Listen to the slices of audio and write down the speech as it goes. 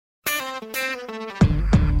This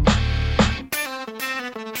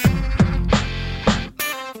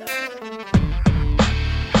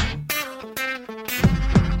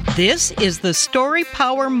is the Story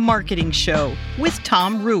Power Marketing Show with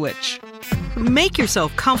Tom Ruwitch. Make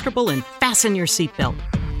yourself comfortable and fasten your seatbelt.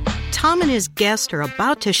 Tom and his guest are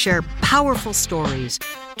about to share powerful stories,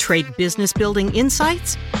 trade business building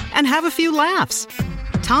insights, and have a few laughs.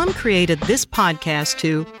 Tom created this podcast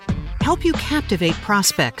to help you captivate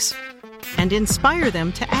prospects and inspire them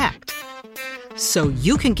to act so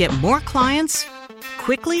you can get more clients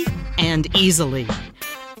quickly and easily.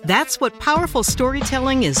 That's what powerful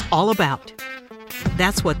storytelling is all about.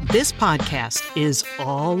 That's what this podcast is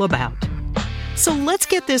all about. So let's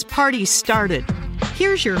get this party started.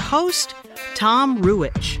 Here's your host, Tom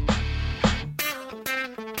Ruwitch.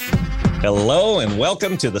 Hello and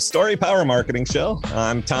welcome to the Story Power Marketing Show.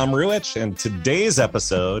 I'm Tom Ruwitch, and today's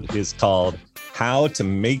episode is called How to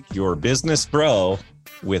Make Your Business Grow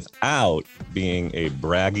Without Being a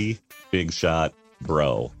Braggy Bigshot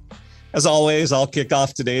Bro. As always, I'll kick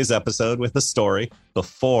off today's episode with a story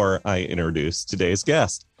before I introduce today's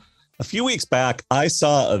guest. A few weeks back, I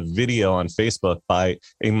saw a video on Facebook by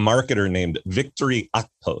a marketer named Victory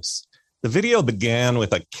Akpos. The video began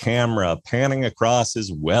with a camera panning across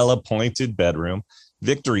his well-appointed bedroom.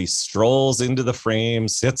 Victory strolls into the frame,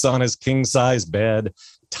 sits on his king-size bed,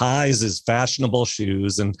 ties his fashionable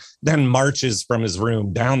shoes, and then marches from his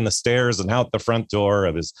room down the stairs and out the front door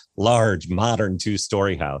of his large, modern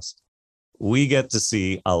two-story house. We get to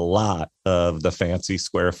see a lot of the fancy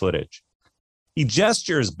square footage. He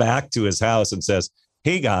gestures back to his house and says,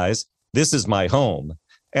 "Hey guys, this is my home.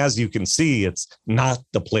 As you can see, it's not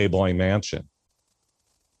the Playboy Mansion."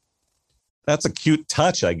 That's a cute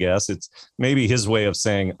touch, I guess. It's maybe his way of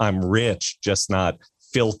saying, I'm rich, just not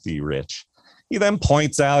filthy rich. He then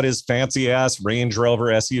points out his fancy-ass Range Rover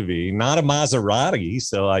SUV, not a Maserati,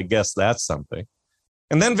 so I guess that's something.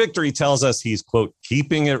 And then Victory tells us he's, quote,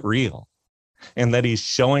 keeping it real, and that he's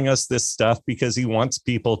showing us this stuff because he wants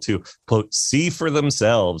people to, quote, see for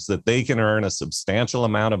themselves that they can earn a substantial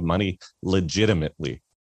amount of money legitimately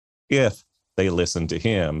if they listen to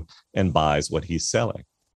him and buys what he's selling.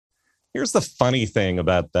 Here's the funny thing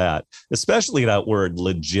about that, especially that word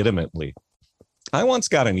legitimately. I once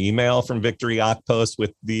got an email from Victory Akpos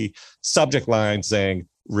with the subject line saying,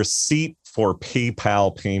 receipt for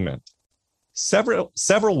PayPal payment.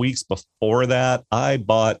 Several weeks before that, I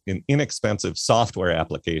bought an inexpensive software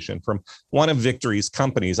application from one of Victory's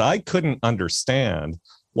companies. I couldn't understand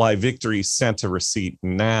why Victory sent a receipt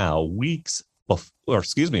now, weeks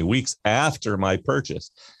after my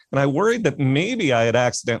purchase. And I worried that maybe I had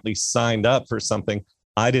accidentally signed up for something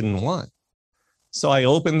I didn't want. So I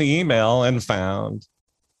opened the email and found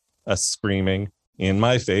a screaming in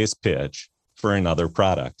my face pitch for another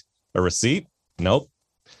product. A receipt? Nope.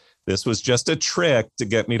 This was just a trick to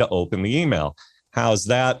get me to open the email. How's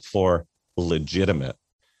that for legitimate?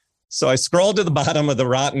 So I scrolled to the bottom of the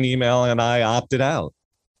rotten email and I opted out.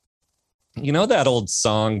 You know that old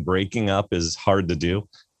song, breaking up is hard to do?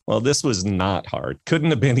 Well, this was not hard. Couldn't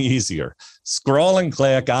have been easier. Scroll and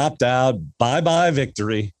click, opt out, bye-bye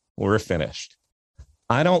Victory. We're finished.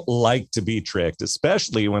 I don't like to be tricked,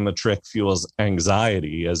 especially when the trick fuels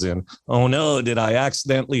anxiety, as in, oh no, did I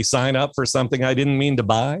accidentally sign up for something I didn't mean to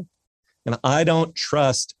buy? And I don't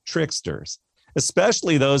trust tricksters,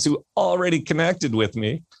 especially those who already connected with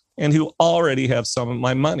me and who already have some of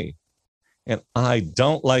my money. And I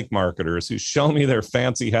don't like marketers who show me their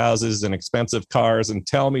fancy houses and expensive cars and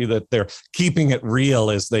tell me that they're keeping it real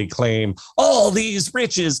as they claim, all these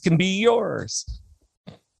riches can be yours.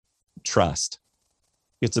 Trust.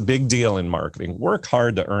 It's a big deal in marketing. Work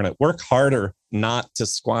hard to earn it. Work harder not to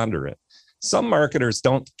squander it. Some marketers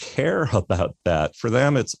don't care about that. For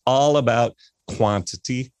them, it's all about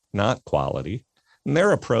quantity, not quality. And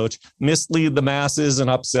their approach, mislead the masses and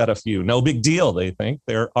upset a few. No big deal, they think.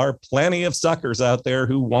 There are plenty of suckers out there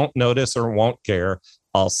who won't notice or won't care.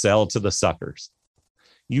 I'll sell to the suckers.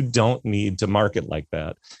 You don't need to market like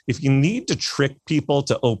that. If you need to trick people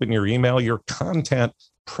to open your email, your content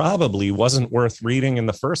probably wasn't worth reading in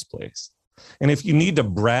the first place. And if you need to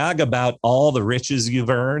brag about all the riches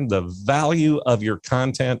you've earned, the value of your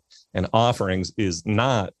content and offerings is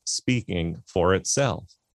not speaking for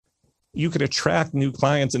itself. You could attract new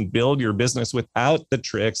clients and build your business without the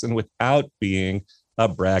tricks and without being a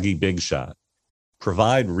braggy big shot.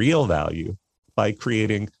 Provide real value by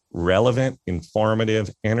creating relevant,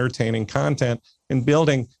 informative, entertaining content and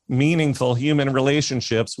building meaningful human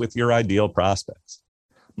relationships with your ideal prospects.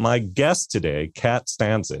 My guest today, Kat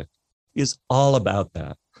Stanzik, is all about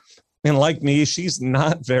that. And like me, she's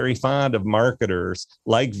not very fond of marketers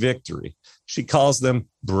like Victory. She calls them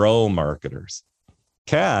bro marketers.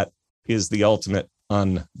 Kat is the ultimate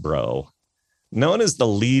unbro. Known as the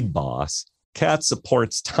lead boss, Kat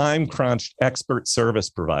supports time-crunched expert service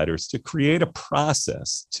providers to create a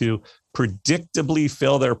process to predictably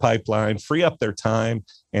fill their pipeline, free up their time,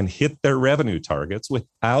 and hit their revenue targets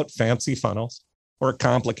without fancy funnels or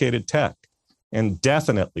complicated tech, and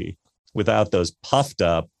definitely without those puffed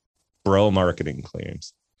up bro marketing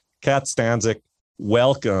claims. Kat Stanzik,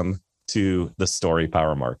 welcome to the Story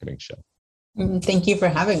Power Marketing Show. Thank you for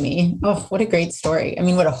having me. Oh, what a great story. I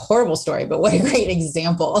mean, what a horrible story, but what a great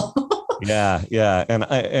example. Yeah.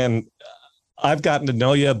 And I've gotten to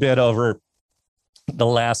know you a bit over the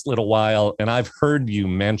last little while, and I've heard you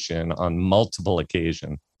mention on multiple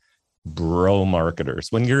occasions bro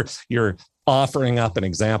marketers when you're offering up an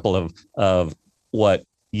example of what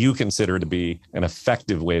you consider to be an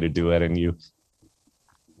effective way to do it, and you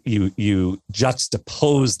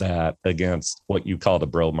juxtapose that against what you call the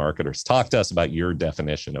bro marketers. Talk to us about your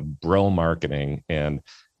definition of bro marketing and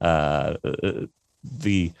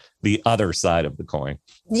the other side of the coin.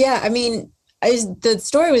 Yeah, I mean, the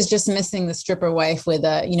story was just missing the stripper wife with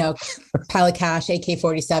a pile of cash,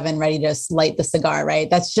 AK-47, ready to light the cigar. Right,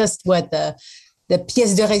 that's just what the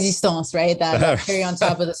pièce de résistance, right? That cherry on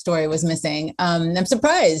top of the story was missing. I'm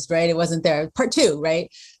surprised, right? It wasn't there. Part 2,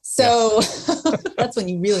 right? So that's when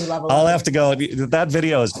you really level up. I'll have to go. That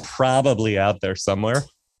video is probably out there somewhere.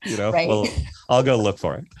 Right. Well, I'll go look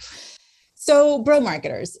for it. So bro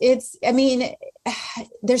marketers,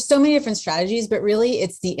 there's so many different strategies, but really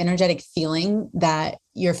it's the energetic feeling that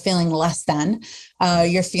you're feeling less than,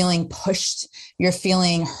 you're feeling pushed, you're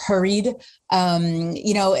feeling hurried.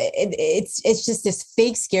 It's just this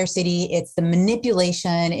fake scarcity. It's the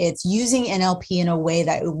manipulation. It's using NLP in a way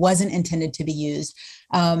that it wasn't intended to be used.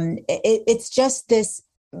 It's just this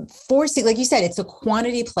forcing, like you said, it's a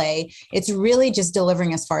quantity play. It's really just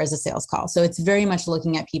delivering as far as a sales call. So it's very much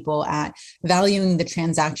looking at people at valuing the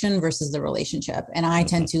transaction versus the relationship. And I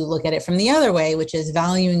tend to look at it from the other way, which is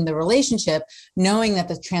valuing the relationship, knowing that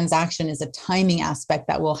the transaction is a timing aspect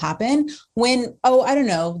that will happen when,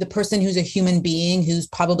 the person who's a human being who's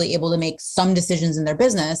probably able to make some decisions in their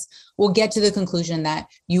business will get to the conclusion that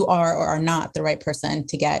you are or are not the right person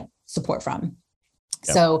to get support from.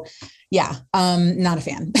 Yep. So not a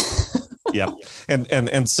fan. Yeah.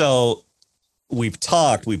 And so we've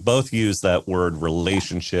both used that word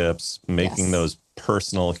relationships, making those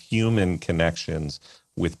personal human connections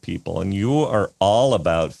with people. And you are all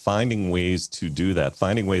about finding ways to do that,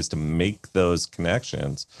 finding ways to make those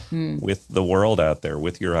connections with the world out there,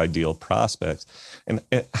 with your ideal prospects. And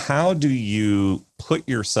how do you put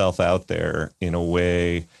yourself out there in a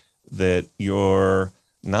way that you're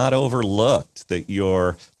not overlooked, that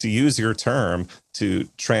you're, to use your term, to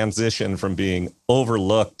transition from being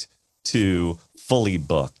overlooked to fully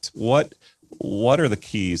booked? What are the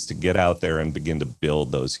keys to get out there and begin to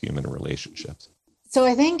build those human relationships? So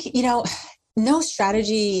I think, no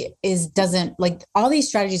strategy doesn't all these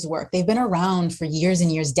strategies work. They've been around for years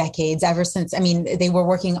and years, decades, ever since, they were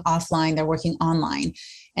working offline, they're working online.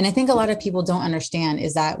 And I think a lot of people don't understand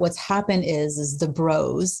is that what's happened is the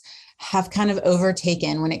bros have kind of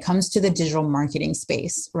overtaken when it comes to the digital marketing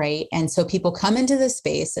space, right? And so people come into this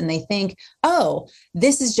space and they think, oh,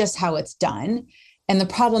 this is just how it's done. And the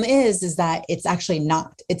problem is that it's actually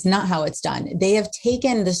not. It's not how it's done. They have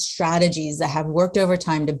taken the strategies that have worked over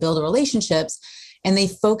time to build relationships and they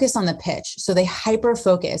focus on the pitch. So they hyper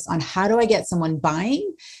focus on how do I get someone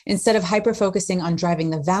buying instead of hyper focusing on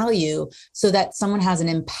driving the value so that someone has an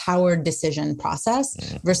empowered decision process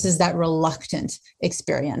versus that reluctant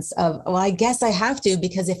experience of, well, I guess I have to,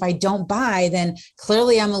 because if I don't buy, then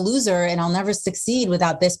clearly I'm a loser and I'll never succeed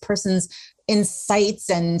without this person's insights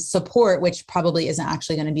and support, which probably isn't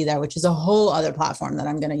actually going to be there, which is a whole other platform that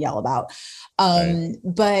I'm going to yell about. Right.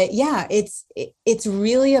 But yeah, it's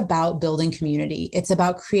really about building community. It's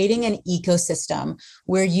about creating an ecosystem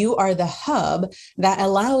where you are the hub that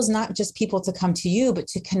allows not just people to come to you, but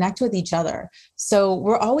to connect with each other. So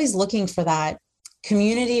we're always looking for that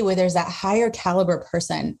community where there's that higher caliber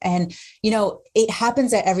person. And, it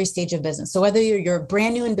happens at every stage of business. So whether you're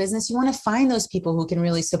brand new in business, you want to find those people who can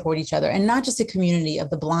really support each other and not just a community of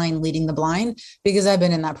the blind leading the blind, because I've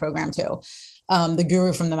been in that program too. The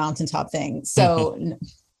guru from the mountaintop thing. So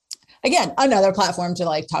again, another platform to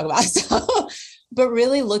talk about. But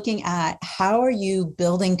really looking at how are you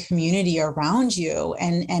building community around you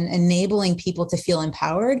and enabling people to feel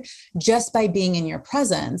empowered just by being in your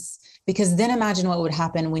presence. because then imagine what would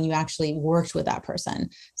happen when you actually worked with that person.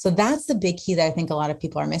 So that's the big key that I think a lot of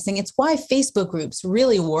people are missing. It's why Facebook groups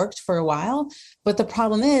really worked for a while. But the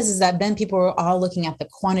problem is that then people are all looking at the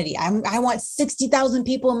quantity. I want 60,000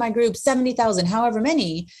 people in my group, 70,000, however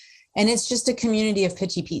many. And it's just a community of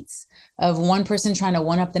pitchy Pete's, of one person trying to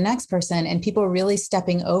one up the next person, and people really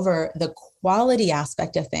stepping over the quality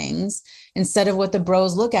aspect of things instead of what the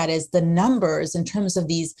bros look at is the numbers in terms of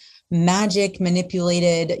these magic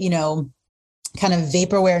manipulated, kind of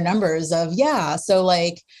vaporware numbers of, so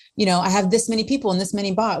like, I have this many people and this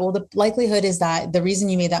many bought. Well, the likelihood is that the reason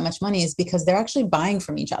you made that much money is because they're actually buying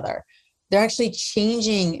from each other. They're actually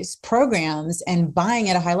changing programs and buying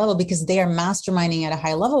at a high level because they are masterminding at a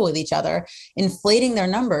high level with each other, inflating their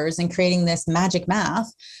numbers and creating this magic math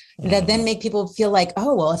that then make people feel like,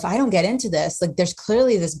 oh, well, if I don't get into this, like there's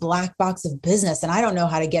clearly this black box of business and I don't know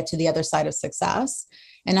how to get to the other side of success.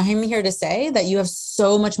 And I'm here to say that you have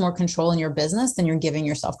so much more control in your business than you're giving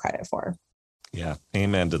yourself credit for. Yeah,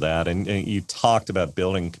 amen to that. And you talked about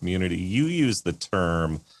building community. You use the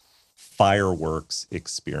term fireworks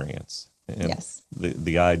experience. And yes.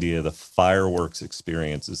 The idea of the fireworks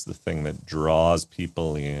experience is the thing that draws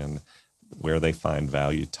people in where they find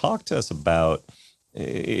value. Talk to us about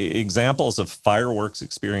examples of fireworks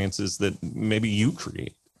experiences that maybe you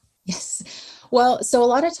create. Yes. Well, so a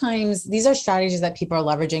lot of times these are strategies that people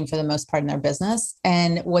are leveraging for the most part in their business.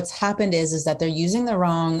 And what's happened is that they're using the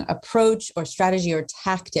wrong approach or strategy or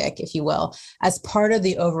tactic, if you will, as part of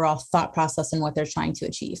the overall thought process and what they're trying to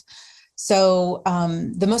achieve. So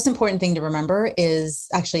the most important thing to remember is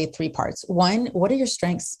actually 3 parts. 1, what are your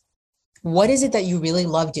strengths? What is it that you really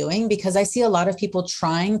love doing? Because I see a lot of people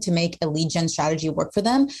trying to make a lead gen strategy work for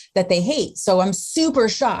them that they hate. So I'm super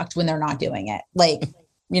shocked when they're not doing it. Like,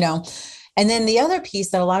 And then the other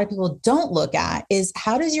piece that a lot of people don't look at is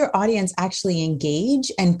how does your audience actually engage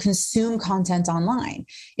and consume content online?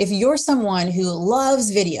 If you're someone who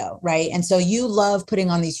loves video, right? And so you love putting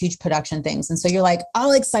on these huge production things. And so you're like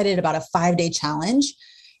all excited about a 5-day challenge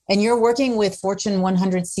and you're working with Fortune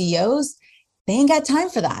 100 CEOs, they ain't got time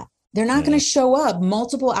for that. They're not going to show up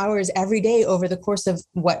multiple hours every day over the course of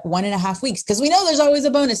 1.5 weeks, because we know there's always a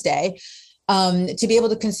bonus day to be able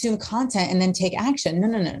to consume content and then take action.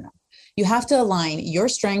 No. You have to align your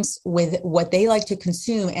strengths with what they like to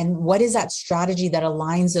consume and what is that strategy that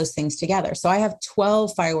aligns those things together. So I have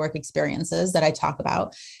 12 firework experiences that I talk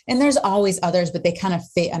about, and there's always others, but they kind of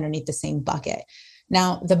fit underneath the same bucket.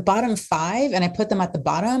 Now, the bottom 5, and I put them at the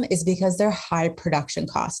bottom, is because they're high production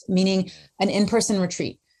cost, meaning an in-person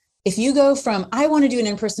retreat. If you go from, I want to do an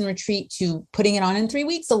in-person retreat to putting it on in 3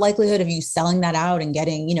 weeks, the likelihood of you selling that out and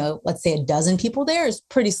getting, let's say a dozen people there is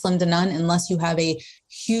pretty slim to none unless you have a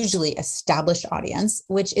hugely established audience,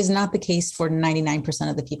 which is not the case for 99%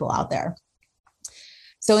 of the people out there.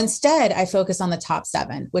 So instead, I focus on the top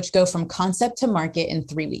 7, which go from concept to market in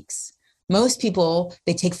 3 weeks. Most people,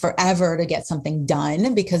 they take forever to get something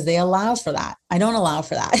done because they allow for that. I don't allow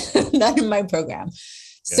for that, not in my program.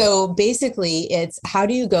 Yeah. So basically, it's how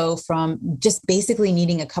do you go from just basically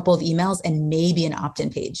needing a couple of emails and maybe an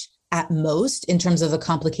opt-in page at most in terms of a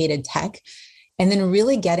complicated tech, and then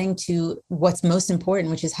really getting to what's most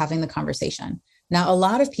important, which is having the conversation. Now, a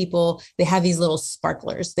lot of people, they have these little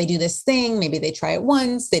sparklers. They do this thing, maybe they try it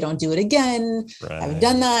once, they don't do it again. Right. I've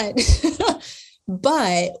done that.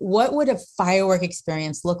 But what would a firework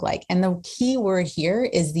experience look like? And the key word here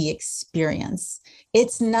is the experience.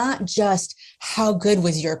 It's not just how good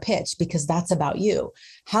was your pitch, because that's about you.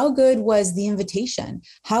 How good was the invitation?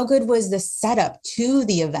 How good was the setup to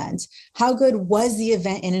the event? How good was the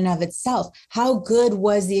event in and of itself? How good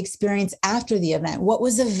was the experience after the event? What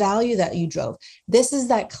was the value that you drove? This is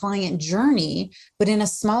that client journey, but in a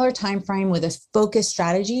smaller time frame with a focused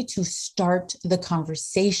strategy to start the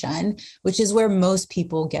conversation, which is where most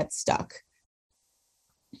people get stuck.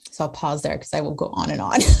 So I'll pause there because I will go on and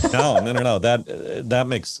on. No.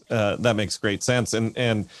 That makes great sense.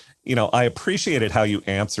 And I appreciated how you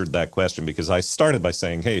answered that question, because I started by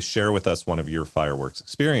saying, hey, share with us one of your fireworks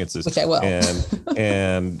experiences. Which I will.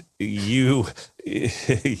 And you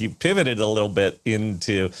pivoted a little bit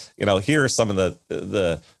into, here are some of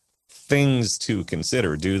the things to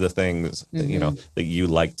consider. Do the things that you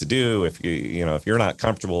like to do. If if you're not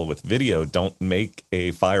comfortable with video, don't make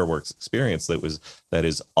a fireworks experience that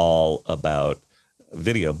is all about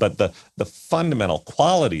video. But the fundamental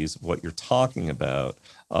qualities of what you're talking about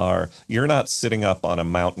are, you're not sitting up on a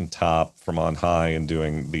mountaintop from on high and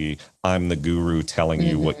doing the I'm the guru telling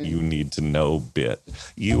you what you need to know bit.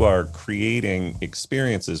 You are creating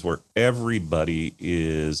experiences where everybody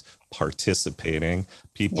is participating,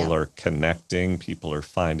 people are connecting, people are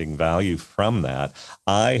finding value from that.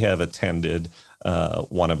 I have attended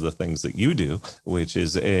one of the things that you do, which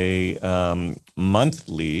is a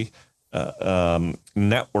monthly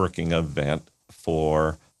networking event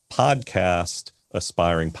for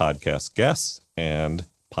aspiring podcast guests and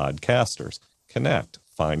podcasters. Connect,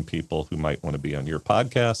 find people who might want to be on your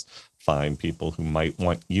podcast, find people who might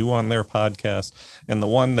want you on their podcast. And the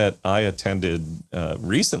one that I attended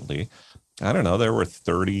recently, I don't know, there were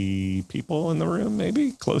 30 people in the room,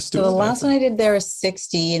 maybe close to it. So the last one I did, there was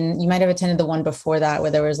 60, and you might have attended the one before that where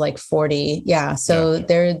there was like 40. Yeah. So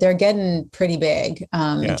they're getting pretty big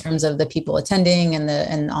in terms of the people attending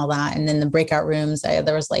and all that. And then the breakout rooms,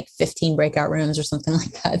 there was like 15 breakout rooms or something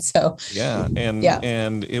like that. So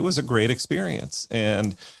and it was a great experience.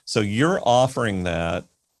 And so you're offering that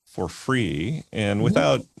for free and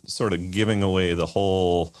without sort of giving away the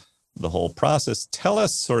whole process. Tell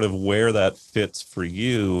us sort of where that fits for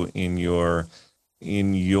you in your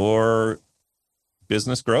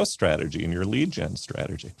business growth strategy and your lead gen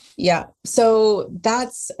strategy. Yeah. So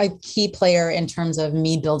that's a key player in terms of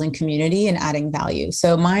me building community and adding value.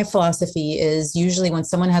 So my philosophy is usually when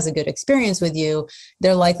someone has a good experience with you,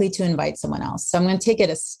 they're likely to invite someone else. So I'm going to take it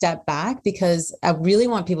a step back because I really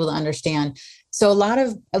want people to understand. So a lot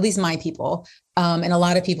of, at least my people, and a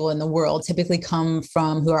lot of people in the world typically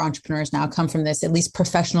who are entrepreneurs now, come from this at least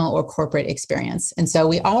professional or corporate experience. And so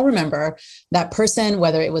we all remember that person,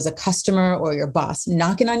 whether it was a customer or your boss,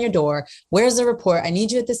 knocking on your door, where's the report? I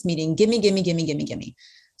need you at this meeting. Give me.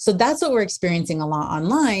 So that's what we're experiencing a lot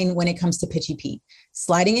online when it comes to Pitchy Pete.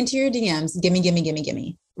 Sliding into your DMs, give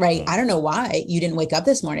me, right? I don't know why you didn't wake up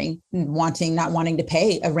this morning not wanting to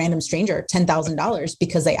pay a random stranger $10,000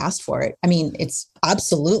 because they asked for it. I mean, it's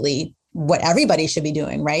absolutely what everybody should be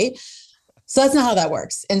doing, right? So that's not how that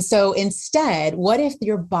works. And so instead, what if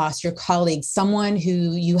your boss, your colleague, someone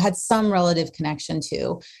who you had some relative connection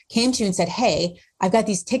to came to you and said, hey, I've got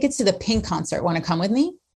these tickets to the Pink concert. Want to come with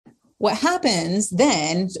me? What happens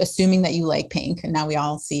then, assuming that you like Pink, and now we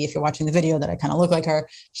all see, if you're watching the video, that I kind of look like her,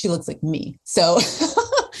 she looks like me. So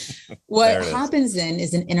what happens then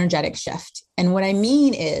is an energetic shift. And what I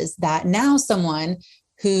mean is that now someone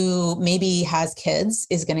who maybe has kids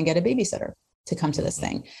is going to get a babysitter to come to this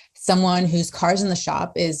thing. Someone whose car's in the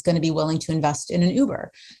shop is going to be willing to invest in an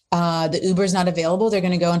Uber. The Uber is not available. They're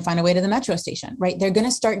going to go and find a way to the metro station, right? They're going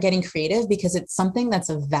to start getting creative because it's something that's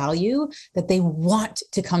of value that they want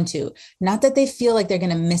to come to. Not that they feel like they're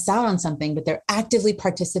going to miss out on something, but they're actively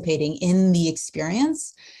participating in the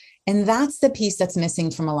experience. And that's the piece that's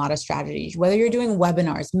missing from a lot of strategies, whether you're doing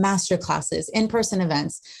webinars, masterclasses, in-person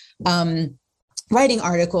events, writing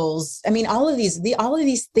articles. I mean, all of these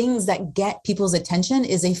things that get people's attention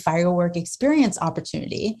is a firework experience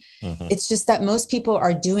opportunity. It's just that most people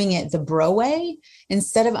are doing it the bro way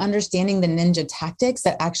instead of understanding the ninja tactics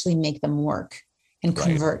that actually make them work and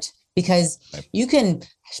convert. Because you can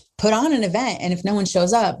put on an event and if no one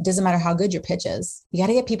shows up, doesn't matter how good your pitch is. You got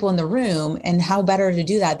to get people in the room, and how better to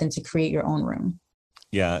do that than to create your own room.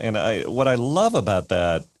 Yeah. And what I love about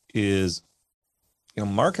that is,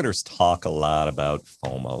 marketers talk a lot about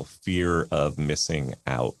FOMO, fear of missing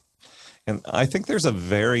out. And I think there's a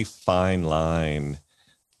very fine line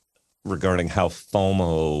regarding how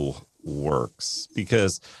FOMO works,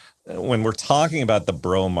 because when we're talking about the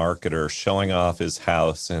bro marketer showing off his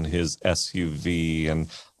house and his SUV and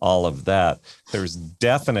all of that, there's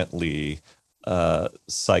definitely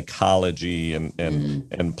psychology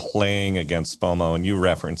and playing against FOMO. And you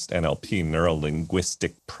referenced NLP,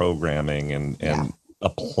 neuro-linguistic programming, and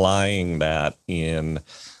applying that in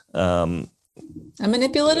a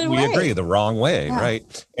manipulated way. We agree, the wrong way,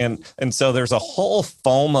 right? And so there's a whole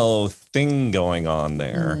FOMO thing going on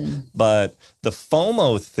there. But the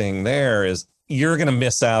FOMO thing there is, you're going to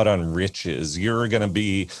miss out on riches. You're going to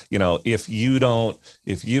be, if you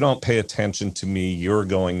don't pay attention to me, you're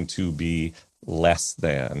going to be less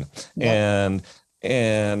than. And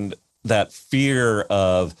that fear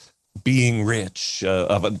of being rich,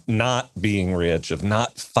 of not being rich, of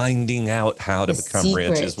not finding out how to become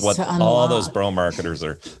rich is what all those bro marketers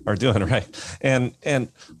are doing, right? And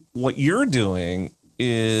what you're doing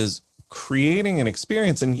is creating an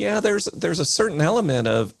experience. And there's a certain element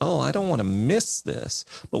of, I don't want to miss this.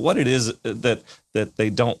 But what it is that they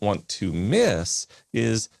don't want to miss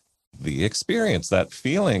is the experience, that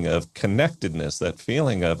feeling of connectedness, that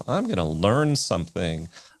feeling of, I'm going to learn something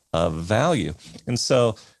of value. And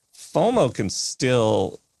so FOMO can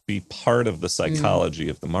still be part of the psychology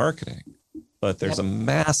of the marketing, but there's a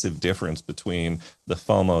massive difference between the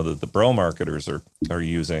FOMO that the bro marketers are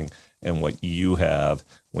using and what you have,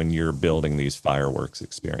 when you're building these fireworks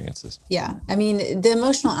experiences? Yeah. I mean, the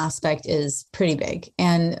emotional aspect is pretty big.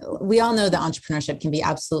 And we all know that entrepreneurship can be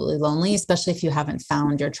absolutely lonely, especially if you haven't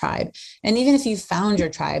found your tribe. And even if you found your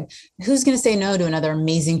tribe, who's going to say no to another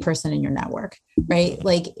amazing person in your network, right?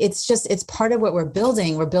 Like, it's part of what we're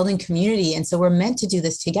building. We're building community. And so we're meant to do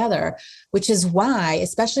this together, which is why,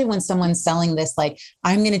 especially when someone's selling this, like,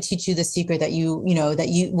 I'm going to teach you the secret that you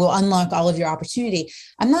will unlock all of your opportunity.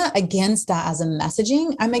 I'm not against that as a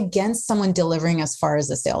messaging. I'm against someone delivering as far as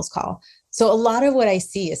a sales call. So a lot of what I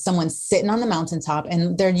see is someone sitting on the mountaintop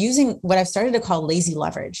and they're using what I've started to call lazy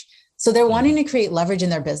leverage. So they're wanting to create leverage in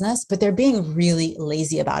their business, but they're being really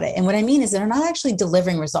lazy about it. And what I mean is they're not actually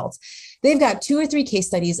delivering results. They've got 2 or 3 case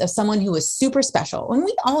studies of someone who was super special. And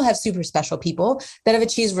we all have super special people that have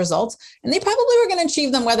achieved results, and they probably were going to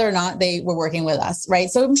achieve them whether or not they were working with us, right?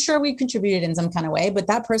 So I'm sure we contributed in some kind of way, but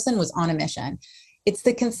that person was on a mission. It's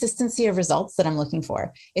the consistency of results that I'm looking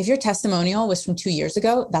for. If your testimonial was from 2 years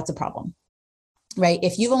ago, that's a problem. Right?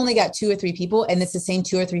 If you've only got 2 or 3 people and it's the same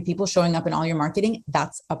 2 or 3 people showing up in all your marketing,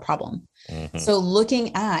 that's a problem. Mm-hmm. So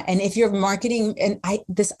looking at, and if you're marketing, and I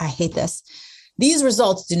hate this, these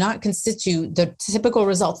results do not constitute the typical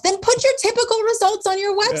results, then put your typical results on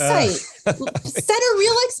your website. Set a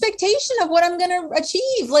real expectation of what I'm going to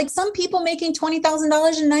achieve. Like, some people making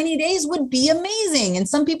 $20,000 in 90 days would be amazing. And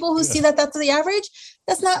some people who see that that's the average,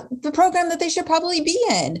 that's not the program that they should probably be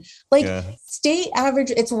in. Like, state average.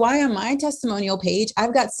 It's why on my testimonial page,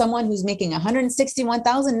 I've got someone who's making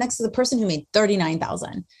 161,000 next to the person who made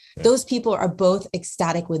 39,000. Yeah. Those people are both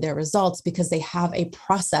ecstatic with their results because they have a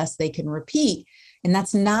process they can repeat. And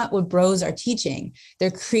that's not what bros are teaching.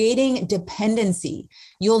 They're creating dependency.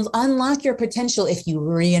 You'll unlock your potential if you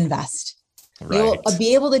reinvest. Right. You'll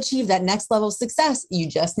be able to achieve that next level of success. You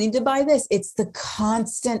just need to buy this. It's the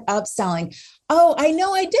constant upselling. Oh, I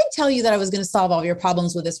know I did tell you that I was going to solve all your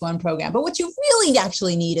problems with this one program, but what you really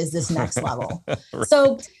actually need is this next level. Right.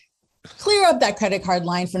 So clear up that credit card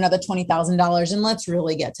line for another $20,000 and let's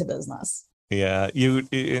really get to business. Yeah. You,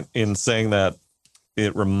 in saying that,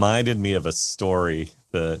 it reminded me of a story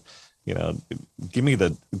that, give me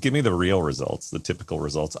the real results, the typical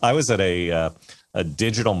results. I was at a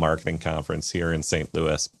digital marketing conference here in St.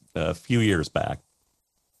 Louis a few years back.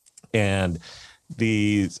 And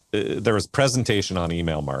there was a presentation on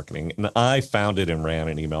email marketing, and I founded and ran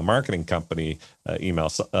an email marketing company, email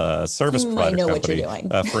service provider company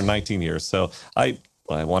for 19 years. So I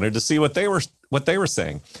wanted to see what they were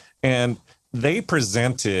saying, and they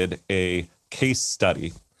presented a case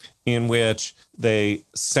study in which they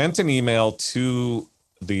sent an email to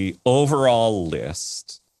the overall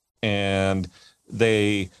list, and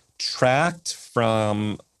they tracked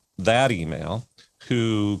from that email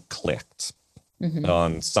who clicked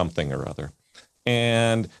on something or other.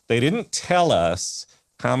 And they didn't tell us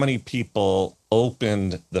how many people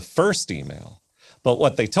opened the first email. But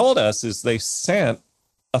what they told us is they sent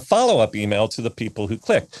a follow-up email to the people who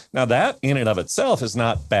clicked. Now, that in and of itself is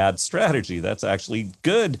not bad strategy. That's actually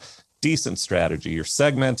good, decent strategy. You're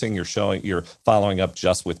segmenting, you're following up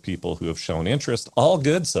just with people who have shown interest. All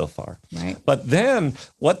good so far. Right. But then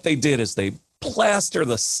what they did is they plaster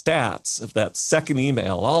the stats of that second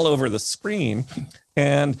email all over the screen,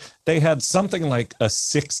 and they had something like a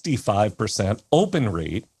 65% open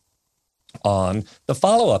rate on the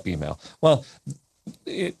follow-up email. Well,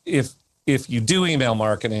 if you do email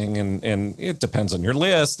marketing, and it depends on your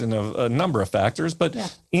list and a number of factors,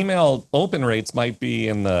 but email open rates might be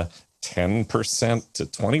in the 10% to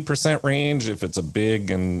 20% range if it's a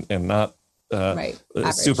big and not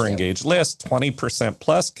super engaged list. 20%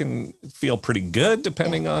 plus can feel pretty good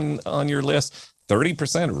depending on your list.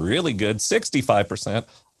 30% really good. 65%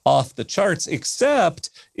 off the charts,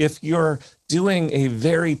 except if you're doing a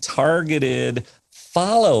very targeted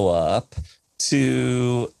follow-up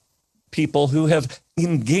to people who have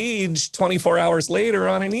engaged 24 hours later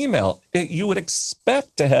on an email. You would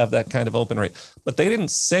expect to have that kind of open rate, but they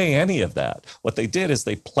didn't say any of that. What they did is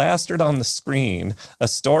they plastered on the screen a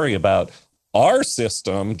story about our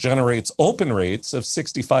system generates open rates of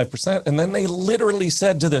 65%. And then they literally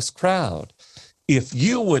said to this crowd, if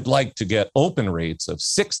you would like to get open rates of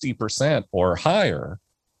 60% or higher,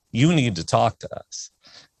 you need to talk to us.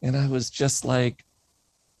 And I was just like,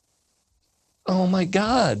 oh my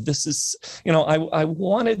God, this is, I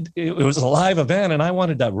wanted, it was a live event, and I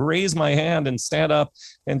wanted to raise my hand and stand up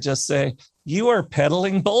and just say, you are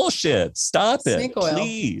peddling bullshit. Stop it,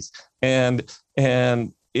 please. And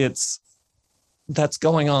that's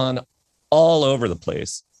going on all over the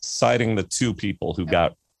place, citing the 2 people who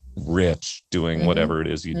got rich doing whatever it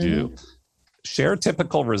is you do. share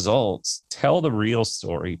typical results, tell the real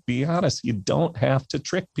story, be honest. You don't have to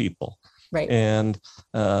trick people. Right. And,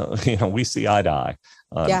 we see eye to eye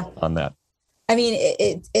on that. I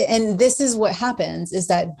mean, and this is what happens is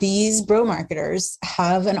that these bro marketers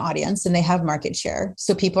have an audience and they have market share.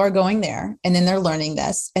 So people are going there and then they're learning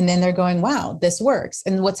this and then they're going, wow, this works.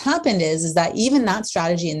 And what's happened is that even that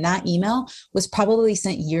strategy and that email was probably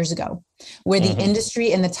sent years ago, where the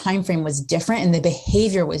industry and the time frame was different and the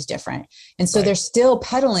behavior was different. And so they're still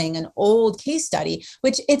peddling an old case study,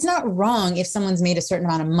 which it's not wrong if someone's made a certain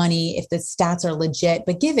amount of money, if the stats are legit,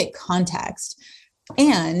 but give it context.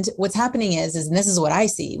 And what's happening is, and this is what I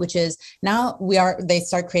see, which is now they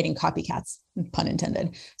start creating copycats, pun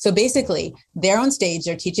intended. So basically they're on stage,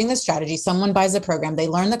 they're teaching the strategy, someone buys the program, they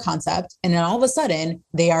learn the concept, and then all of a sudden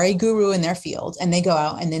they are a guru in their field and they go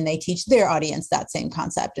out and then they teach their audience that same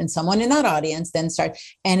concept. And someone in that audience then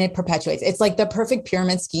and it perpetuates. It's like the perfect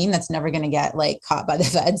pyramid scheme that's never going to get caught by the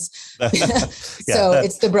feds. So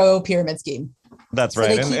it's the bro pyramid scheme. That's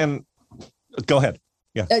right. And go ahead.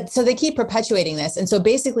 Yeah. So they keep perpetuating this. And so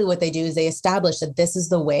basically what they do is they establish that this is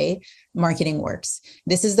the way marketing works.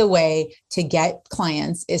 This is the way to get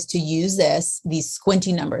clients, is to use these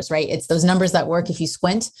squinty numbers, right? It's those numbers that work if you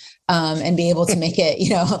squint, and be able to make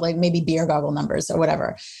it, like maybe beer goggle numbers or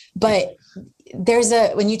whatever. But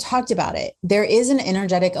when you talked about it, there is an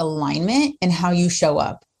energetic alignment in how you show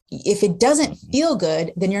up. If it doesn't feel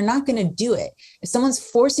good, then you're not going to do it. If someone's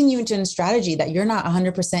forcing you into a strategy that you're not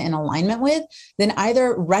 100% in alignment with, then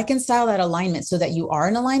either reconcile that alignment so that you are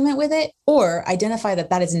in alignment with it, or identify that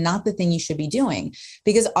that is not the thing you should be doing.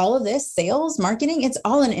 Because all of this sales, marketing, it's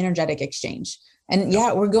all an energetic exchange. And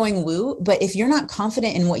we're going woo, but if you're not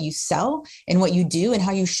confident in what you sell and what you do and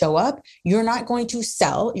how you show up, you're not going to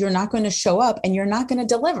sell, you're not going to show up, and you're not going to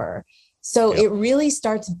deliver. So it really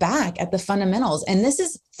starts back at the fundamentals. And this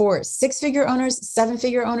is for 6-figure owners,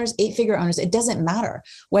 7-figure owners, 8-figure owners. It doesn't matter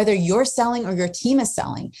whether you're selling or your team is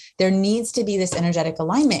selling. There needs to be this energetic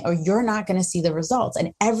alignment, or you're not going to see the results.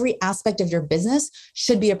 And every aspect of your business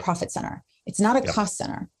should be a profit center. It's not a cost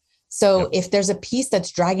center. So if there's a piece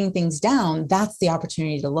that's dragging things down, that's the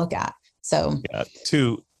opportunity to look at. So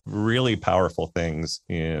two really powerful things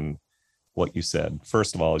in what you said.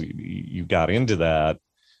 First of all, you got into that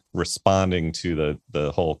responding to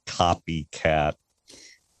the whole copycat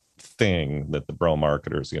thing that the bro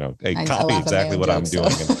marketers, hey, copy exactly what I'm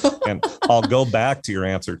doing. And I'll go back to your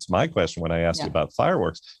answer to my question when I asked you about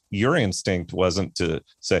fireworks. Your instinct wasn't to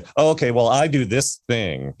say, oh, okay, well, I do this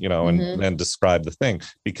thing, and describe the thing,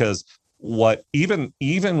 because even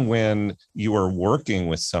when you are working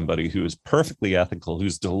with somebody who is perfectly ethical,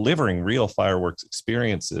 who's delivering real fireworks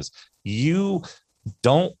experiences, you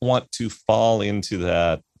don't want to fall into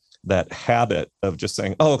that habit of just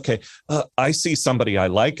saying, oh, okay, I see somebody I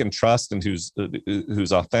like and trust and who's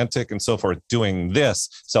authentic and so forth doing this,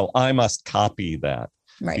 so I must copy that.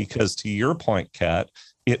 Right. Because to your point, Kat,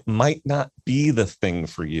 it might not be the thing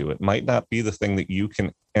for you. It might not be the thing that you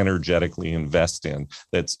can energetically invest in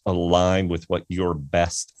that's aligned with what you're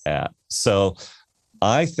best at. So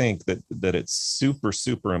I think that it's super,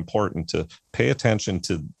 super important to pay attention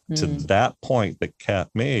to that point that Kat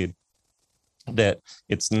made, that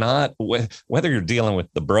it's not whether you're dealing with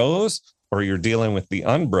the bros or you're dealing with the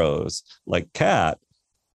unbros like Kat,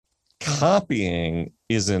 copying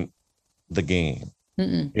isn't the game.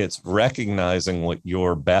 It's recognizing what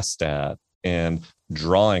you're best at and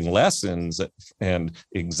drawing lessons and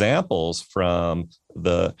examples from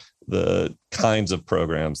the kinds of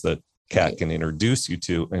programs that Kat can introduce you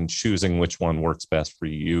to, and choosing which one works best for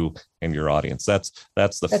you and your audience. That's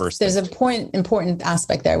the first thing. There's an important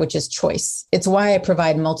aspect there, which is choice. It's why I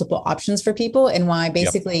provide multiple options for people, and why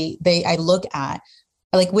basically I look at,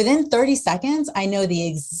 like, within 30 seconds, I know the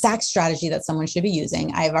exact strategy that someone should be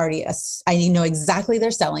using. I know exactly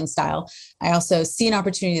their selling style. I also see an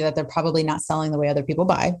opportunity that they're probably not selling the way other people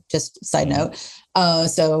buy, just side note.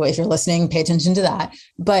 So if you're listening, pay attention to that.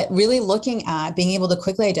 But really looking at being able to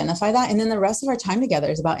quickly identify that. And then the rest of our time together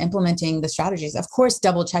is about implementing the strategies. Of course,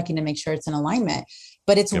 double checking to make sure it's in alignment.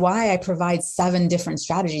 But it's why I provide 7 different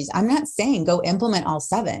strategies. I'm not saying go implement all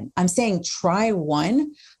 7. I'm saying try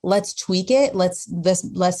one. Let's tweak it. Let's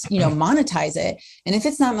monetize it. And if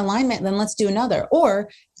it's not in alignment, then let's do another. Or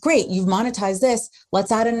great, you've monetized this.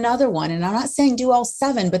 Let's add another one. And I'm not saying do all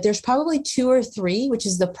 7, but there's probably 2 or 3, which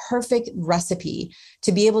is the perfect recipe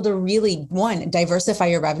to be able to really, one, diversify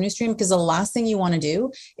your revenue stream, because the last thing you want to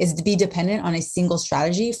do is to be dependent on a single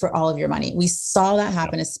strategy for all of your money. We saw that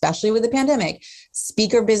happen, especially with the pandemic.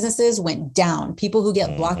 Speaker businesses went down. People who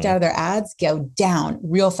get blocked out of their ads go down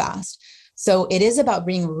real fast. So it is about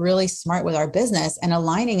being really smart with our business and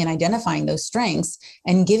aligning and identifying those strengths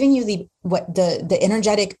and giving you the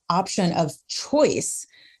energetic option of choice.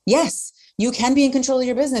 Yes, you can be in control of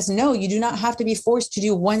your business. No, you do not have to be forced to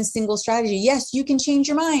do one single strategy. Yes, you can change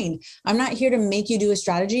your mind. I'm not here to make you do a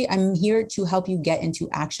strategy. I'm here to help you get into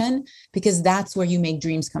action, because that's where you make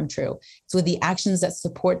dreams come true. It's with the actions that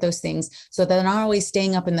support those things, so that they're not always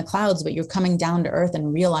staying up in the clouds, but you're coming down to earth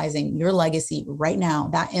and realizing your legacy right now,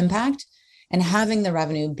 that impact, and having the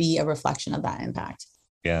revenue be a reflection of that impact.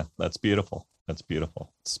 Yeah, that's beautiful. That's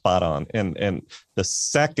beautiful. Spot on. And the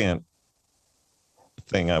second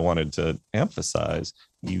thing I wanted to emphasize,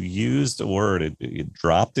 you used a word, you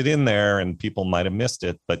dropped it in there and people might have missed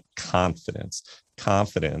it, but confidence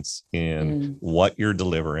in what you're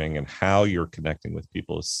delivering and how you're connecting with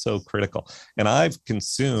people is so critical. And I've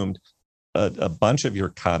consumed a bunch of your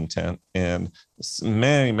content, and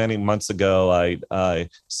many months ago, I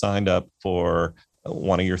signed up for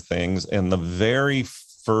one of your things, and the very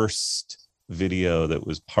first video that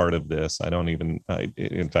was part of this,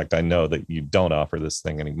 in fact, I know that you don't offer this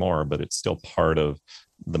thing anymore, but it's still part of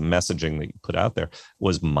the messaging that you put out there,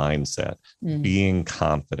 was mindset, being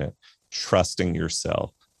confident, trusting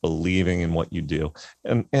yourself, believing in what you do.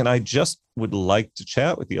 And I just would like to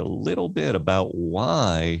chat with you a little bit about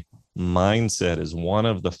why mindset is one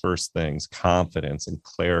of the first things. Confidence and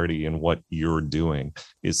clarity in what you're doing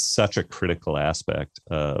is such a critical aspect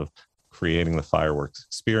of creating the fireworks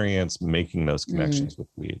experience, making those connections with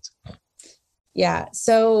leads. Yeah.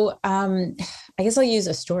 So I guess I'll use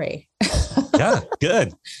a story. Yeah,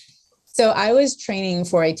 good. So I was training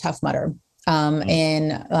for a Tough Mudder.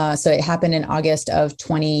 So it happened in August of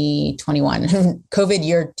 2021, COVID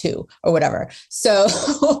year 2 or whatever.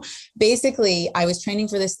 So basically I was training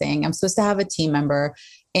for this thing. I'm supposed to have a team member,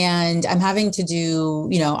 and I'm having to do,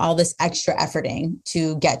 all this extra efforting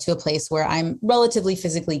to get to a place where I'm relatively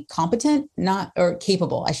physically competent, or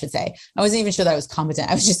capable, I should say. I wasn't even sure that I was competent.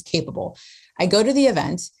 I was just capable. I go to the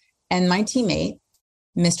event and my teammate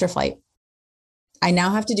missed her flight. I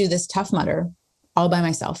now have to do this Tough Mudder all by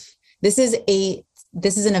myself. This is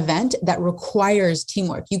an event that requires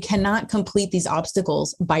teamwork. You cannot complete these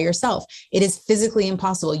obstacles by yourself. It is physically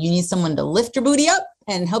impossible. You need someone to lift your booty up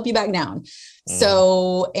and help you back down.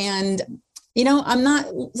 So, and I'm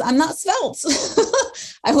not svelte.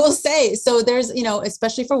 I will say. So there's,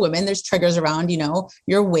 especially for women, there's triggers around,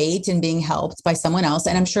 your weight and being helped by someone else.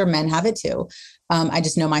 And I'm sure men have it too. I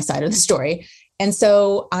just know my side of the story. And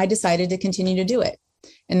so I decided to continue to do it.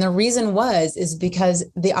 And the reason is because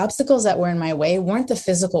the obstacles that were in my way weren't the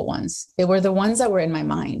physical ones. They were the ones that were in my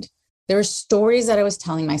mind. There were stories that I was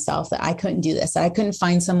telling myself that I couldn't do this, that I couldn't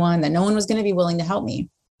find someone, that no one was going to be willing to help me.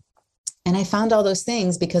 And I found all those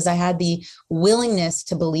things because I had the willingness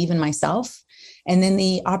to believe in myself, and then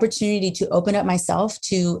the opportunity to open up myself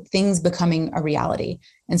to things becoming a reality.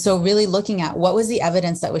 And so really looking at what was the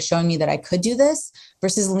evidence that was showing me that I could do this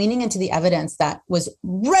versus leaning into the evidence that was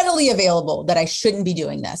readily available that I shouldn't be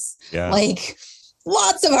doing this. Yeah. Like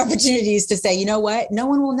lots of opportunities to say, you know what, no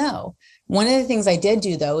one will know. One of the things I did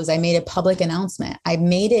do, though, is I made a public announcement. I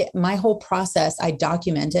made it, my whole process, I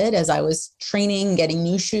documented as I was training, getting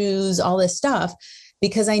new shoes, all this stuff,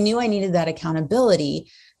 because I knew I needed that accountability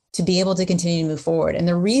to be able to continue to move forward. And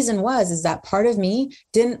the reason is that part of me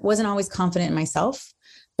wasn't always confident in myself,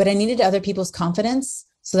 but I needed other people's confidence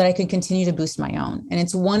so that I could continue to boost my own. And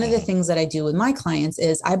it's one of the things that I do with my clients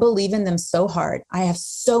is I believe in them so hard. I have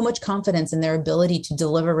so much confidence in their ability to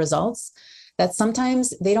deliver results that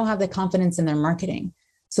sometimes they don't have the confidence in their marketing.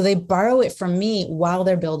 So they borrow it from me while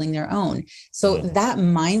they're building their own. So that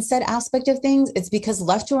mindset aspect of things, it's because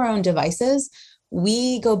left to our own devices,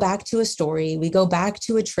 we go back to a story, we go back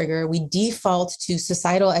to a trigger, we default to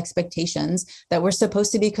societal expectations that we're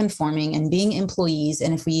supposed to be conforming and being employees.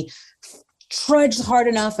 And if we trudge hard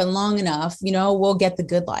enough and long enough, we'll get the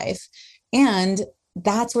good life. And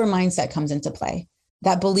that's where mindset comes into play.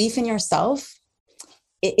 That belief in yourself,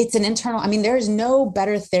 it's an internal, there is no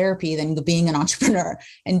better therapy than being an entrepreneur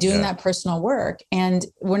and doing that personal work. And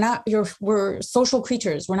we're social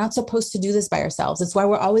creatures. We're not supposed to do this by ourselves. It's why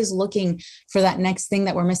we're always looking for that next thing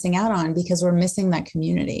that we're missing out on, because we're missing that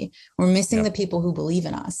community. We're missing the people who believe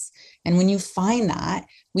in us. And when you find that,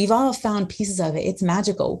 we've all found pieces of it. It's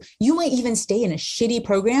magical. You might even stay in a shitty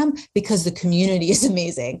program because the community is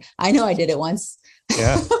amazing. I know I did it once.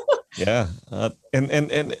 Yeah. Yeah.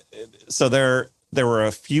 And so there were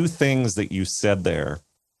a few things that you said there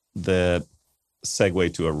that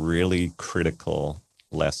segue to a really critical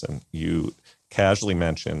lesson. You casually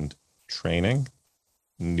mentioned training,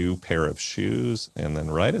 new pair of shoes, and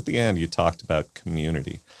then right at the end, you talked about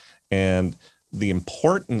community and the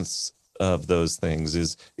importance of those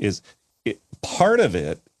things part of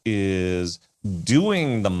it is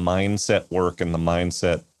doing the mindset work and the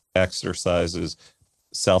mindset exercises,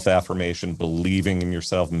 self-affirmation, believing in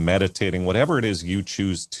yourself, meditating, whatever it is you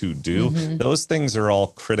choose to do. Those things are all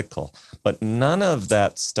critical, but none of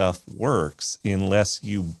that stuff works unless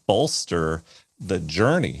you bolster the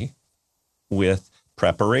journey with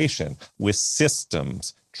preparation, with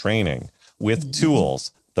systems, training, with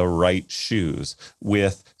tools, the right shoes,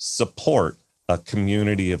 with support, a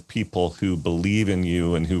community of people who believe in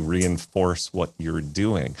you and who reinforce what you're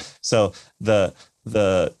doing. So the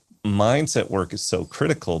mindset work is so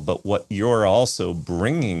critical, but what you're also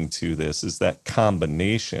bringing to this is that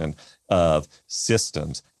combination of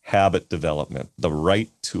systems, habit development, the right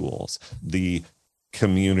tools, the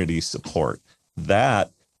community support.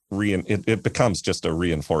 That it becomes just a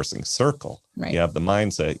reinforcing circle. Right. You have the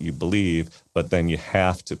mindset, you believe, but then you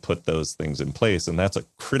have to put those things in place. And that's a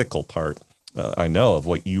critical part, I know, of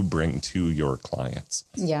what you bring to your clients.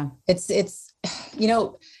 Yeah, it's,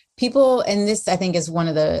 people, and this I think is one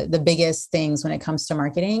of the biggest things when it comes to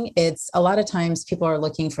marketing. It's a lot of times people are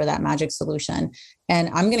looking for that magic solution. And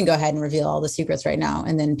I'm going to go ahead and reveal all the secrets right now,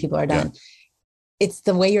 and then people are done. Yeah. It's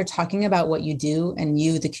the way you're talking about what you do, and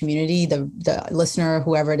you, the community, the listener,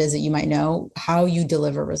 whoever it is that you might know, how you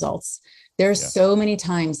deliver results. There are so many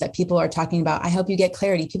times that people are talking about, I help you get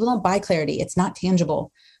clarity. People don't buy clarity. It's not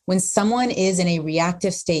tangible. When someone is in a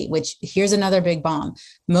reactive state, which here's another big bomb,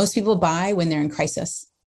 most people buy when they're in crisis.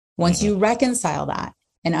 Once you reconcile that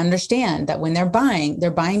and understand that when they're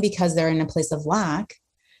buying because they're in a place of lack,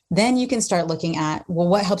 then you can start looking at, well,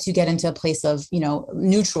 what helps you get into a place of,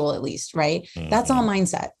 neutral at least, right? That's all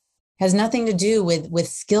mindset. Has nothing to do with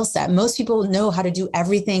skill set. Most people know how to do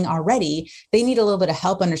everything already. They need a little bit of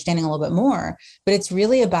help understanding a little bit more, but it's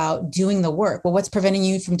really about doing the work. Well, what's preventing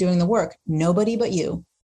you from doing the work? Nobody but you.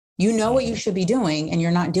 You know what you should be doing and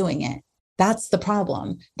you're not doing it. That's the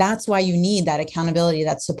problem. That's why you need that accountability,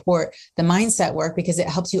 that support, the mindset work, because it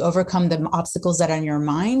helps you overcome the obstacles that are in your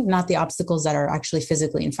mind, not the obstacles that are actually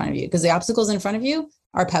physically in front of you, because the obstacles in front of you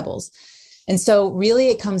are pebbles. And so really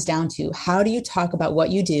it comes down to, how do you talk about what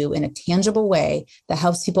you do in a tangible way that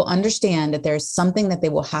helps people understand that there's something that they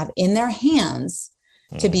will have in their hands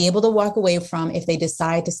to be able to walk away from if they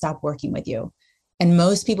decide to stop working with you. And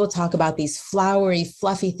most people talk about these flowery,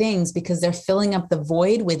 fluffy things because they're filling up the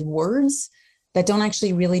void with words that don't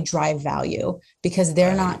actually really drive value, because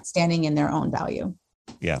they're not standing in their own value.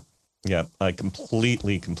 Yeah. Yeah, I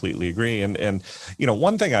completely agree. And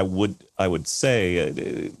one thing I would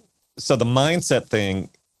say, so the mindset thing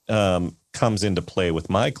comes into play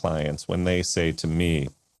with my clients when they say to me,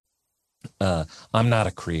 I'm not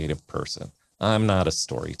a creative person. I'm not a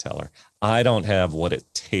storyteller. I don't have what it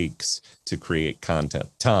takes to create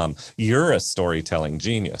content. Tom, you're a storytelling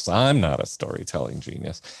genius. I'm not a storytelling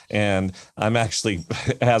genius. And I'm actually,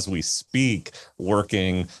 as we speak,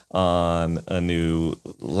 working on a new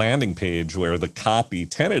landing page where the copy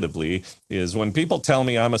tentatively is, when people tell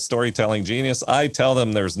me I'm a storytelling genius, I tell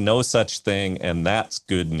them there's no such thing, and that's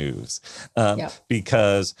good news.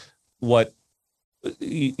 Because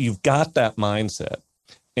you've got that mindset.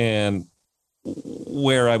 And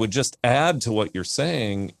where I would just add to what you're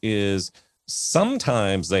saying is,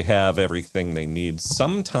 sometimes they have everything they need.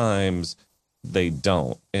 Sometimes they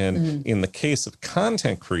don't. And in the case of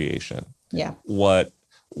content creation, what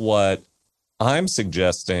I'm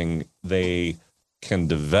suggesting they can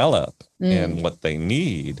develop and what they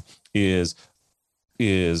need is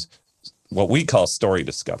what we call story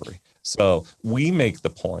discovery. So we make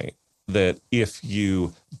the point that if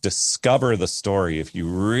you discover the story, if you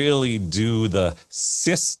really do the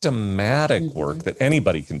systematic work that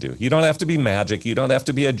anybody can do, you don't have to be magic, you don't have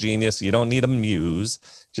to be a genius, you don't need a muse,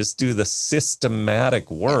 just do the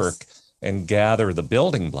systematic work and gather the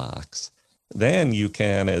building blocks, then you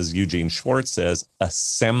can, as Eugene Schwartz says,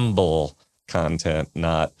 assemble content,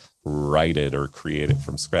 not write it or create it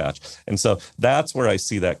from scratch. And so that's where I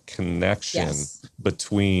see that connection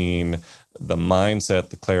between the mindset,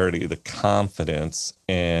 the clarity, the confidence,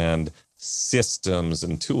 and systems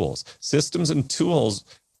and tools. Systems and tools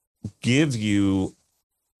give you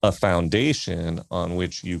a foundation on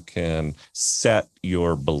which you can set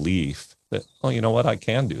your belief that, oh, you know what, I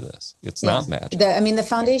can do this. It's not magic. The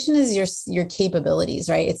foundation is your capabilities,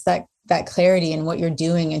 right? It's that clarity in what you're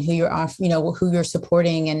doing and who you're off, who you're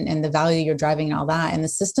supporting and the value you're driving and all that. And the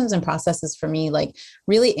systems and processes for me,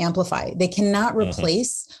 really amplify. They cannot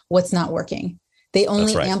replace what's not working. They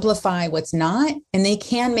only amplify what's not, and they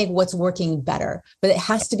can make what's working better, but it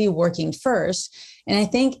has to be working first. And I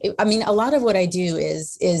think, I mean, a lot of what I do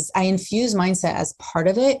is I infuse mindset as part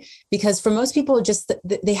of it, because for most people, just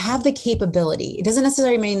they have the capability. It doesn't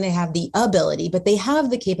necessarily mean they have the ability, but they have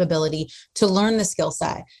the capability to learn the skill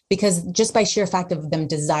set, because just by sheer fact of them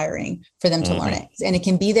desiring for them to learn it. And it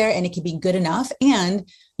can be there and it can be good enough. And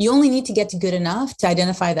you only need to get to good enough to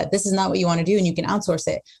identify that this is not what you want to do, and you can outsource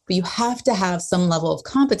it. But you have to have some level of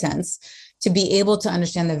competence to be able to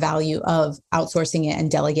understand the value of outsourcing it and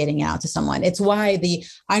delegating it out to someone. It's why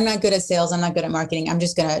I'm not good at sales, I'm not good at marketing, I'm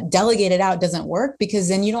just going to delegate it out doesn't work, because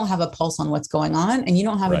then you don't have a pulse on what's going on and you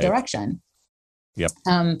don't have a direction. Yep.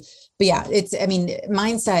 But yeah,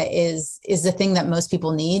 mindset is the thing that most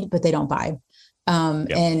people need, but they don't buy.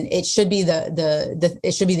 And it should be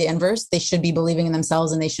it should be the inverse. They should be believing in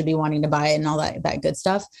themselves and they should be wanting to buy it and all that good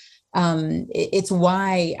stuff. It's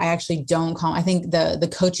why I actually I think the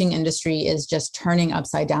coaching industry is just turning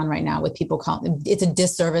upside down right now with people it's a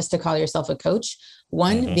disservice to call yourself a coach.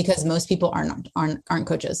 One, because most people aren't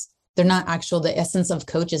coaches. They're not the essence of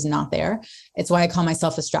coach is not there. It's why I call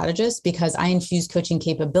myself a strategist, because I infuse coaching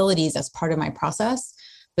capabilities as part of my process.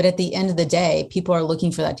 But at the end of the day, people are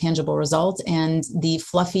looking for that tangible result, and the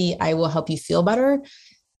fluffy, I will help you feel better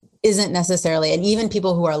isn't necessarily, and even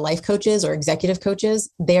people who are life coaches or executive coaches,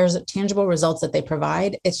 there's tangible results that they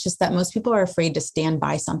provide. It's just that most people are afraid to stand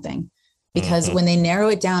by something, because when they narrow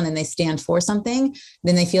it down and they stand for something,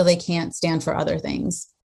 then they feel they can't stand for other things.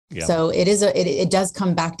 Yeah. So it does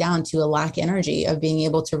come back down to a lack energy of being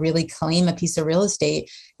able to really claim a piece of real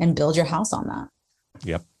estate and build your house on that.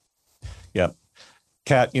 Yep.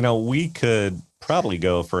 Kat, we could probably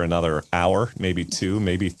go for another hour, maybe 2,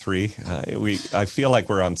 maybe 3. I feel like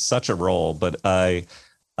we're on such a roll, but I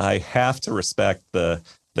have to respect the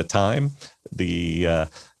time, the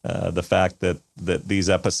fact that these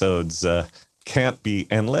episodes can't be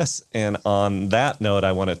endless. And on that note,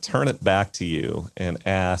 I want to turn it back to you and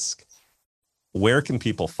ask, where can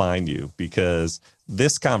people find you? Because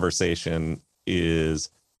this conversation is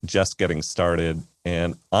just getting started,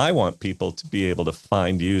 and I want people to be able to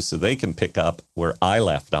find you so they can pick up where I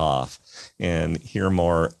left off and hear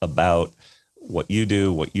more about what you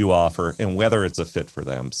do, what you offer, and whether it's a fit for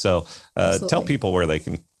them. So tell people where they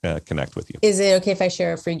can connect with you. Is it okay if I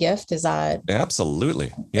share a free gift? Is that?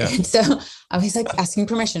 Absolutely. Yeah. So I was like asking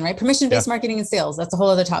permission, right? Permission-based marketing and sales. That's a whole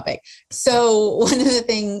other topic. So one of the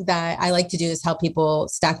things that I like to do is help people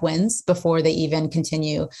stack wins before they even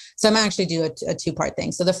continue. So I'm actually do a 2-part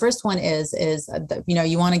thing. So the first one is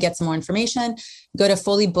you want to get some more information, go to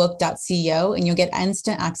fullybooked.co and you'll get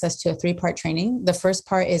instant access to a 3-part training. The first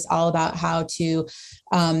part is all about how to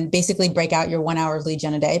basically break out your 1 hour of lead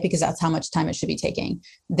gen a day, because that's how much time it should be taking.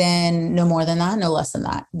 Then no more than that, no less than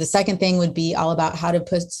that. The second thing would be all about how to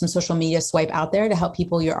put some social media swipe out there to help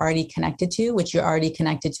people you're already connected to, which you're already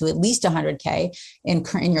connected to at least 100K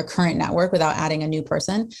in your current network without adding a new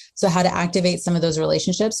person. So how to activate some of those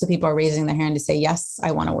relationships so people are raising their hand to say, yes,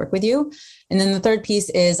 I want to work with you. And then the third piece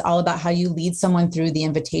is all about how you lead someone through the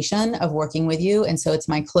invitation of working with you. And so it's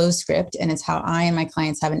my close script, and it's how I and my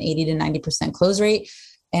clients have an 80 to 90% close rate.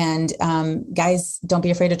 And guys, don't be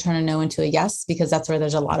afraid to turn a no into a yes, because that's where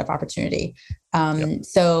there's a lot of opportunity.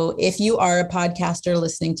 So if you are a podcaster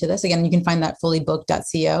listening to this, again, you can find that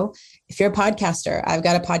fullybooked.co. If you're a podcaster, I've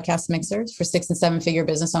got a podcast mixer for 6 and 7 figure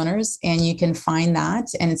business owners, and you can find that,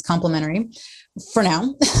 and it's complimentary for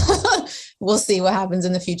now. We'll see what happens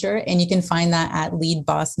in the future. And you can find that at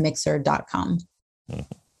leadbossmixer.com.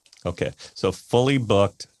 Okay. So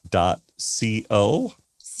fullybooked.co.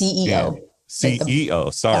 CEO.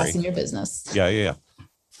 CEO, sorry. That's in your business. Yeah.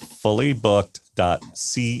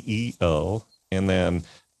 Fullybooked.ceo. And then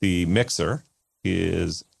the mixer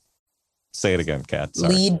is, say it again, Kat.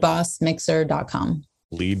 Leadbossmixer.com.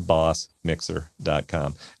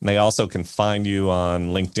 Leadbossmixer.com. And they also can find you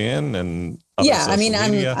on LinkedIn and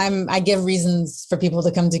media. I give reasons for people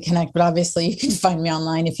to come to connect, but obviously you can find me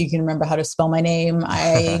online if you can remember how to spell my name.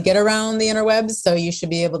 I get around the interwebs, so you should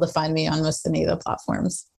be able to find me on most any of the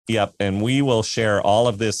platforms. Yep. And we will share all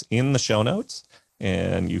of this in the show notes,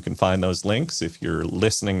 and you can find those links. If you're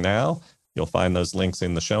listening now, you'll find those links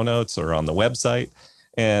in the show notes or on the website.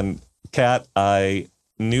 And Kat, I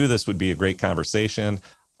knew this would be a great conversation.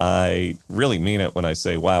 I really mean it when I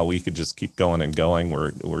say, wow, we could just keep going and going.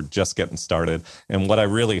 We're just getting started. And what I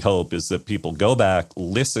really hope is that people go back,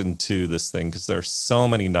 listen to this thing, because there's so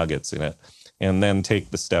many nuggets in it, and then take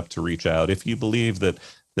the step to reach out. If you believe that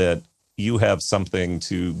you have something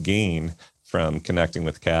to gain from connecting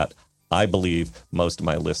with Kat, I believe most of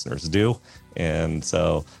my listeners do. And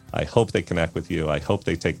so I hope they connect with you. I hope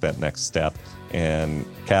they take that next step. And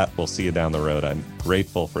Kat, we'll see you down the road. I'm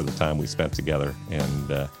grateful for the time we spent together,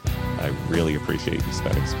 and I really appreciate you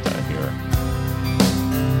spending some time here.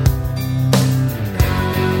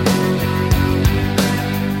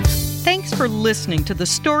 Thanks for listening to the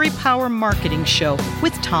Story Power Marketing Show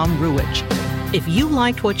with Tom Ruwitch. If you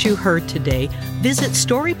liked what you heard today, visit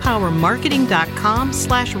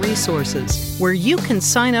storypowermarketing.com/resources, where you can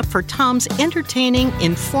sign up for Tom's entertaining,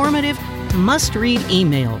 informative, must-read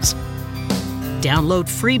emails. Download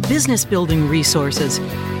free business building resources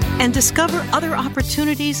and discover other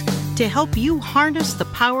opportunities to help you harness the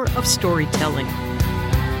power of storytelling.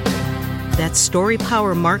 That's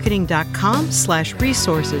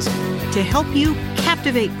storypowermarketing.com/resources to help you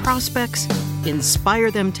captivate prospects,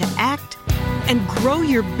 inspire them to act, and grow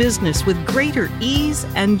your business with greater ease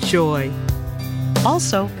and joy.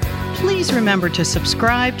 Also, please remember to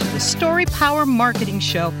subscribe to the Story Power Marketing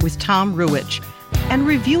Show with Tom Ruwitch and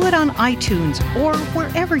review it on iTunes or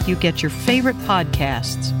wherever you get your favorite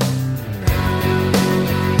podcasts.